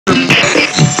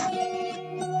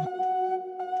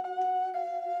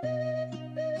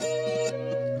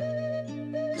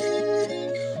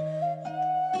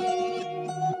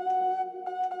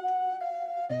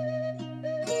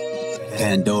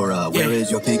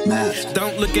is your peak mask.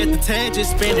 Don't look at the tag,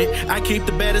 just spend it. I keep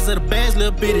the baddest of the bads,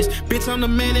 little bitties. Bitch, I'm the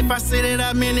man, if I say that,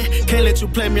 I mean it. Can't let you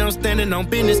play me, I'm standing on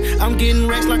business. I'm getting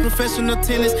racks like professional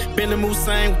tennis. Been the move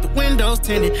same with the windows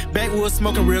tinted. Backwoods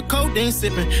smoking, real codeine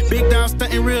sipping. Big dog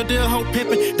stunting, real deal, hoe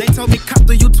pimping. They told me,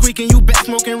 copter, you tweaking, you back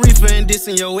smoking reefer and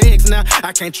dissing your eggs now.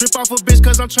 I can't trip off a bitch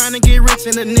cause I'm trying to get rich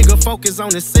and the nigga focus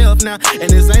on himself now. And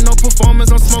this ain't no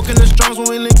performance, I'm smoking the strong. When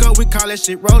we link up, we call that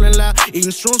shit rolling loud.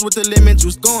 Eating shrooms with the lemon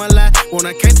juice going live. Want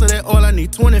a case of that oil, I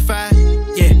need 25.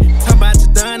 Yeah, talk about you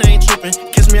done, I ain't tripping.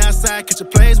 Catch me outside, catch a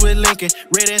plays with Lincoln.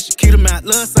 Red and Shakita, out,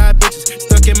 love side bitches.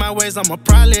 Stuck in my ways, I'ma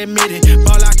probably admit it.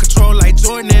 Ball out control like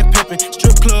Jordan and Pippen.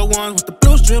 Strip club ones with the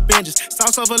blue strip engines.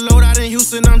 Sauce overload out in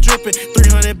Houston, I'm dripping.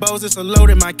 300 bows, it's a load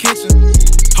in my kitchen.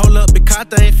 Hold up, because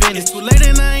they ain't finished. It's too late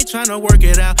and I ain't tryna work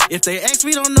it out. If they ask,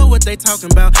 we don't know what they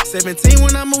talking about. 17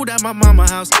 when I moved out my mama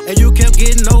house. And you kept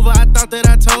getting over, I thought that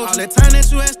I told you. All that time that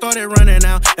you had started running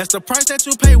out. That's the price that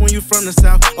you pay when you from the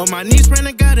south. On my knees, praying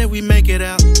to God that we make it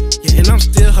out. Yeah, and I'm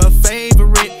still her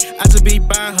favorite. I just be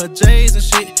buying her J's and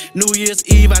shit. New Year's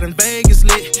Eve out in Vegas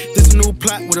lit. This new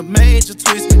plot with a major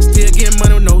twist. Still getting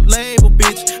money with no label,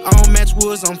 bitch. I don't match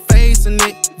woods, I'm facing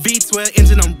it. V12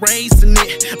 engine, I'm racing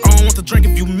it. I don't want to drink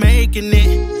if you making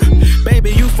it.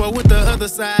 Baby, you fuck with the other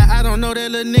side. I don't know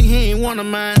that little nigga, he ain't one of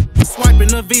mine.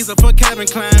 Swiping a visa for Calvin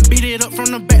Klein. Beat it up from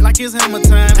the back like it's hammer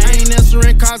time. I ain't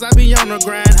answering calls, I be on the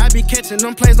grind. I be catching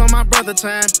them plays on my brother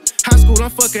time. High school, I'm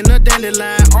fucking a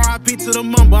dandelion. RIP to the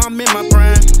mumble, I'm in my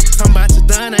prime. Talking about you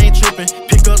done, I ain't tripping.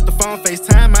 Pick up the phone,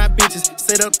 FaceTime my bitches.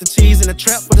 Set up the cheese in the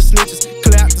trap for the snitches.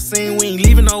 Clear out the scene, we ain't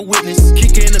leaving no witness.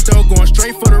 Kick in the door, going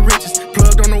straight for the riches.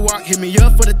 Plugged on the walk, hit me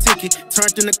up for the ticket.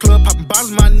 Turned in the club, popping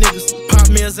bottles, my niggas. Pop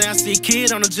me a Zan, see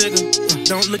kid on the jigger.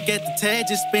 Don't look at the tag,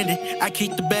 just spend it. I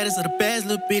keep the baddest of the bads,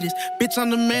 little bitches. Bitch, I'm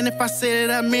the man, if I say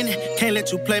that, I mean it. Can't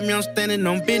let you play me, I'm standing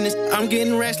on business. I'm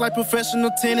getting racks like professional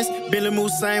tennis. Billy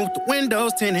move same with the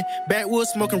windows tinted.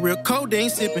 Backwoods smoking, real codeine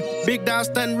sipping. Big dog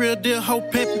stunting, real deal, hoe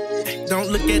pimping. Don't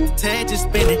look at the tag, just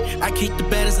spend it. I keep the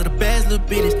baddest of the bads, little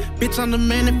bitches. Bitch, I'm the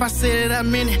man, if I say that, I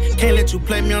mean it. Can't let you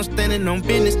play me, I'm standing on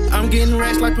business. I'm getting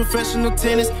racks like professional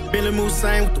tennis. Billy move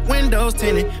same with the windows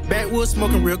tinted. Backwoods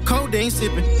smoking, real codeine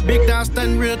sipping. Big dog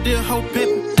stunting, real deal, hoe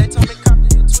pimping. They told me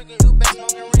copter, you tweaking, you back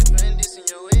smoking reefer and dissing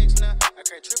your eggs now. I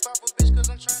can't trip off a bitch cause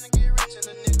I'm trying to get rich and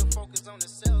the nigga focus on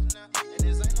himself now. And